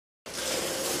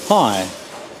Hi,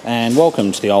 and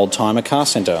welcome to the Oldtimer Car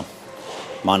Centre.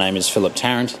 My name is Philip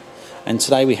Tarrant, and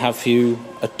today we have for you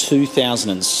a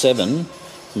 2007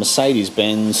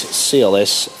 Mercedes-Benz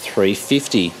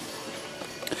CLS350.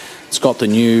 It's got the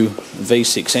new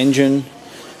V6 engine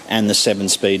and the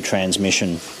 7-speed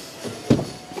transmission.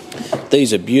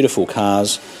 These are beautiful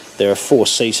cars. They're a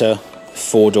 4-seater,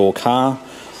 4-door car,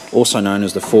 also known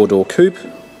as the 4-door coupe.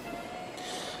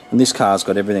 And this car's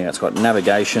got everything. It's got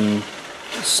navigation,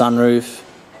 sunroof,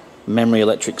 memory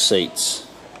electric seats,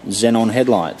 xenon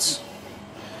headlights,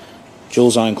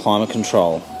 dual zone climate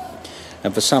control.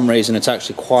 And for some reason it's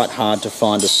actually quite hard to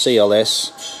find a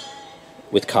CLS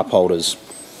with cup holders.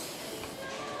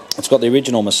 It's got the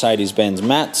original Mercedes-Benz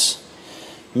mats,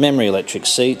 memory electric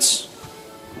seats,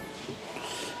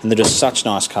 and they're just such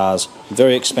nice cars.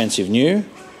 Very expensive new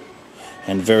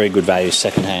and very good value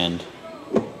second hand.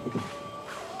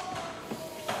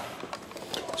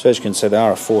 So as you can see, they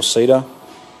are a 4-seater.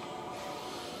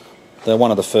 They're one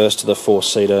of the first of the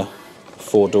 4-seater,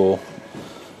 4-door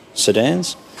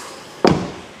sedans.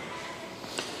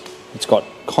 It's got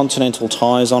Continental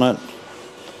tyres on it.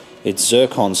 It's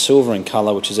zircon silver in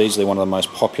colour, which is easily one of the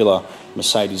most popular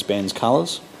Mercedes-Benz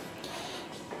colours.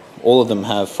 All of them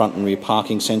have front and rear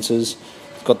parking sensors.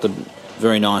 It's got the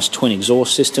very nice twin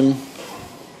exhaust system.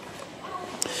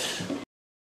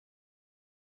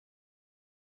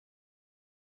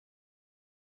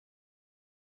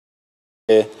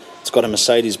 It's got a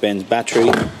Mercedes-Benz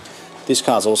battery. This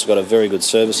car's also got a very good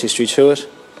service history to it.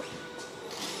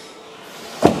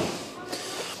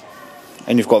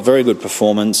 And you've got very good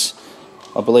performance.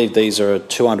 I believe these are a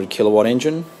 200 kilowatt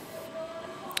engine.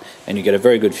 And you get a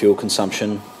very good fuel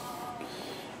consumption,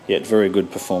 yet very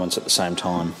good performance at the same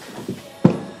time.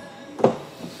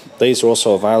 These are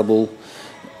also available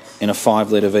in a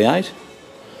 5-litre V8,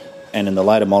 and in the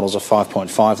later models a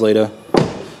 5.5-litre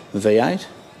V8.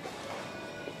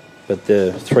 But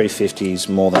the 350 is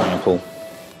more than ample.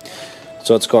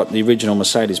 So it's got the original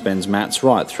Mercedes-Benz mats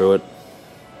right through it.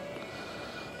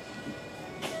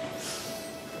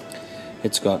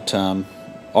 It's got, I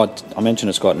mentioned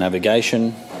it's got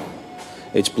navigation.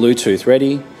 It's Bluetooth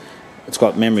ready. It's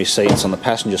got memory seats on the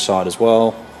passenger side as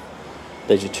well.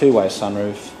 There's your 2-way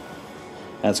sunroof.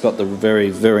 And it's got the very,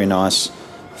 very nice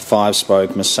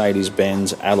 5-spoke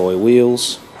Mercedes-Benz alloy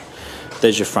wheels.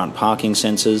 There's your front parking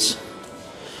sensors.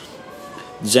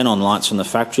 Xenon lights from the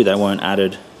factory, they weren't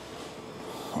added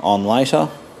on later.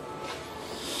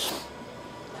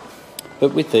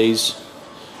 But with these,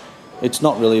 it's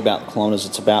not really about the kilometres,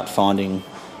 it's about finding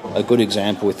a good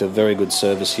example with a very good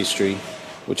service history,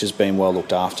 which has been well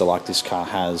looked after like this car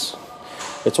has.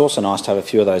 It's also nice to have a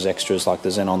few of those extras like the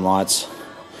xenon lights,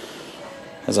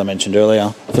 as I mentioned earlier.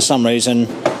 For some reason,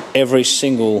 every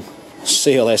single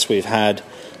CLS we've had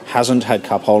hasn't had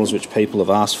cup holders, which people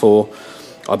have asked for.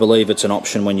 I believe it's an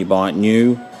option when you buy it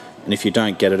new, and if you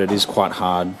don't get it, it is quite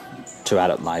hard to add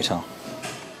it later.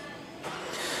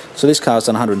 So this car's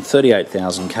done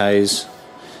 138,000 Ks.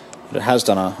 It has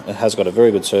got a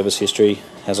very good service history,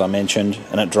 as I mentioned,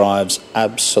 and it drives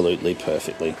absolutely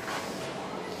perfectly.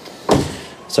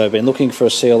 So I've been looking for a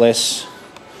CLS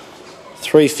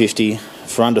 350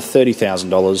 for under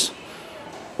 $30,000.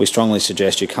 We strongly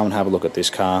suggest you come and have a look at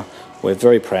this car. We're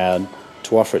very proud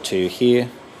to offer it to you here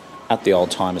at the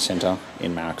Oldtimer Centre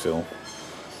in Marrickville.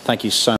 Thank you so much.